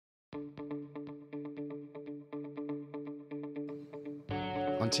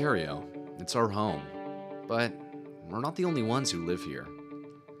Ontario, it's our home, but we're not the only ones who live here.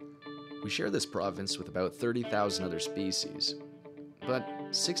 We share this province with about 30,000 other species, but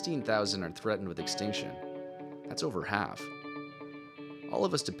 16,000 are threatened with extinction. That's over half. All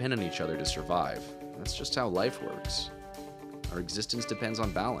of us depend on each other to survive. That's just how life works. Our existence depends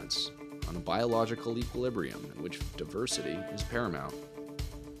on balance, on a biological equilibrium in which diversity is paramount.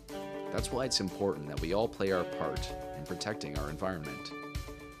 That's why it's important that we all play our part in protecting our environment.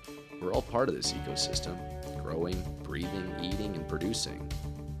 We're all part of this ecosystem, growing, breathing, eating, and producing.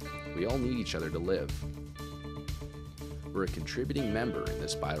 We all need each other to live. We're a contributing member in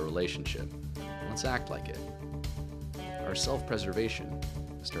this biorelationship. Let's act like it. Our self-preservation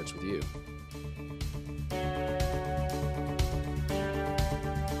starts with you.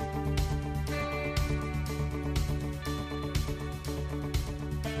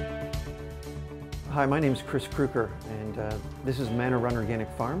 Hi, my name is Chris Krucker, and this is ManoRun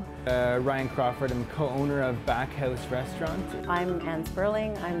Organic Farm. Ryan Crawford, I'm co-owner of Backhouse Restaurant. I'm Ann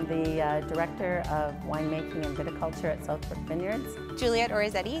Sperling. I'm the Director of Winemaking and Viticulture at Southbrook Vineyards. Juliet,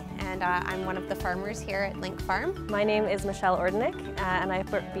 Orazietti, and I'm one of the farmers here at Linc Farm. My name is Michelle OrdynieO, and I've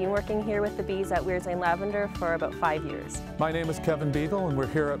been working here with the bees at Weirs Lavender for about 5 years. My name is Kevin Beagle, and we're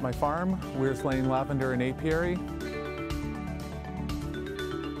here at my farm, Weirs Lavender and Apiary.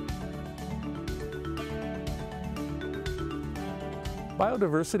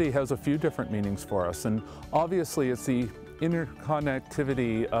 Biodiversity has a few different meanings for us, and obviously it's the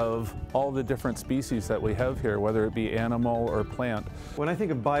interconnectivity of all the different species that we have here, whether it be animal or plant. When I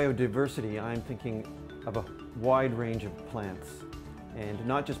think of biodiversity, I'm thinking of a wide range of plants, and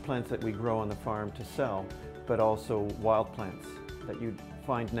not just plants that we grow on the farm to sell, but also wild plants that you'd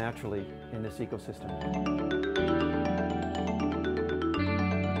find naturally in this ecosystem.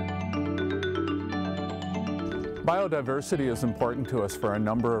 Biodiversity is important to us for a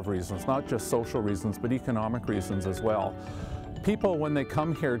number of reasons, not just social reasons, but economic reasons as well. People, when they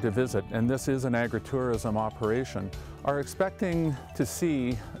come here to visit, and this is an agritourism operation, are expecting to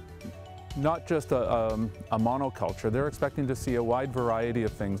see not just a monoculture, they're expecting to see a wide variety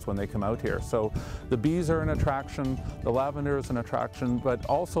of things when they come out here. So the bees are an attraction, the lavender is an attraction, but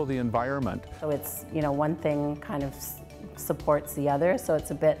also the environment. So it's, one thing kind of supports the other, so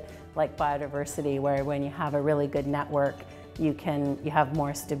it's a bit like biodiversity, where when you have a really good network, you have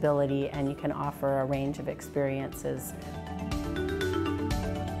more stability and you can offer a range of experiences.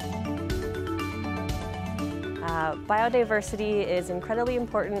 Biodiversity is incredibly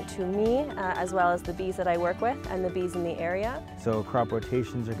important to me, as well as the bees that I work with and the bees in the area. So crop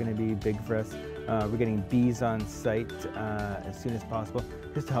rotations are going to be big for us. We're getting bees on site as soon as possible,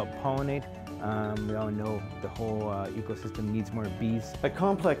 just to help pollinate. We all know the whole ecosystem needs more bees. A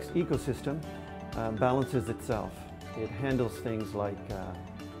complex ecosystem balances itself. It handles things like,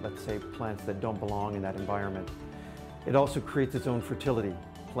 let's say, plants that don't belong in that environment. It also creates its own fertility.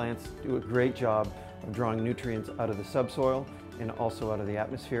 Plants do a great job of drawing nutrients out of the subsoil and also out of the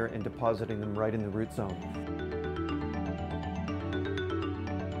atmosphere and depositing them right in the root zone.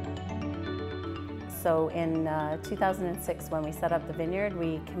 So in 2006, when we set up the vineyard,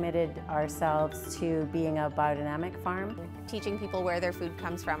 we committed ourselves to being a biodynamic farm. Teaching people where their food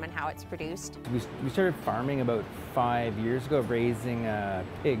comes from and how it's produced. We started farming about 5 years ago, raising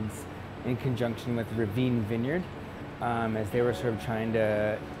pigs in conjunction with Ravine Vineyard, as they were sort of trying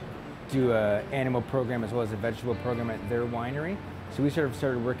to do an animal program as well as a vegetable program at their winery. So we sort of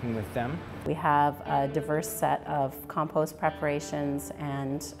started working with them. We have a diverse set of compost preparations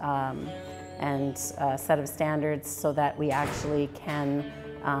and a set of standards so that we actually can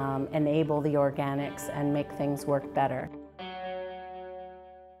enable the organics and make things work better.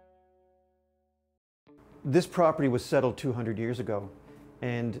 This property was settled 200 years ago,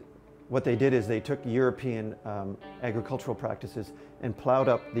 and what they did is they took European agricultural practices and plowed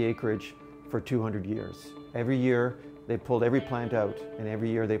up the acreage for 200 years. Every year they pulled every plant out, and every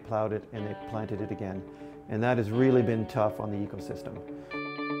year they plowed it and they planted it again. And that has really been tough on the ecosystem.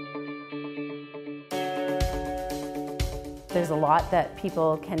 There's a lot that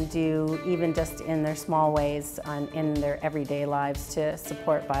people can do, even just in their small ways, in their everyday lives, to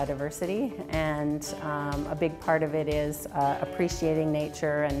support biodiversity. And a big part of it is appreciating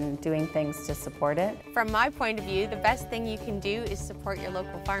nature and doing things to support it. From my point of view, the best thing you can do is support your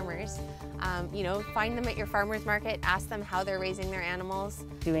local farmers. Find them at your farmers market, ask them how they're raising their animals.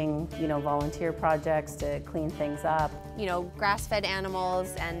 Doing, volunteer projects to clean things up. Grass-fed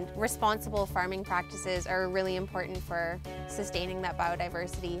animals and responsible farming practices are really important for sustaining that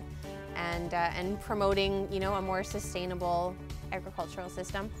biodiversity and promoting, a more sustainable agricultural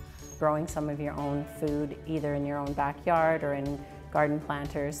system. Growing some of your own food, either in your own backyard or in garden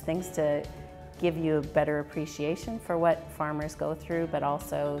planters, things to give you a better appreciation for what farmers go through, but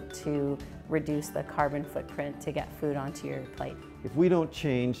also to reduce the carbon footprint to get food onto your plate. If we don't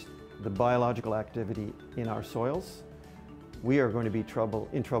change the biological activity in our soils, we are going to be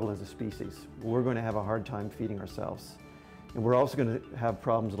in trouble as a species. We're going to have a hard time feeding ourselves. And we're also going to have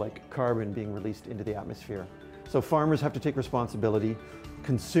problems like carbon being released into the atmosphere. So farmers have to take responsibility.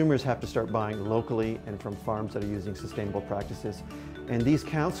 Consumers have to start buying locally and from farms that are using sustainable practices. And these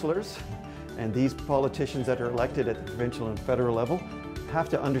councillors and these politicians that are elected at the provincial and federal level have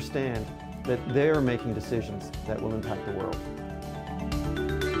to understand that they're making decisions that will impact the world.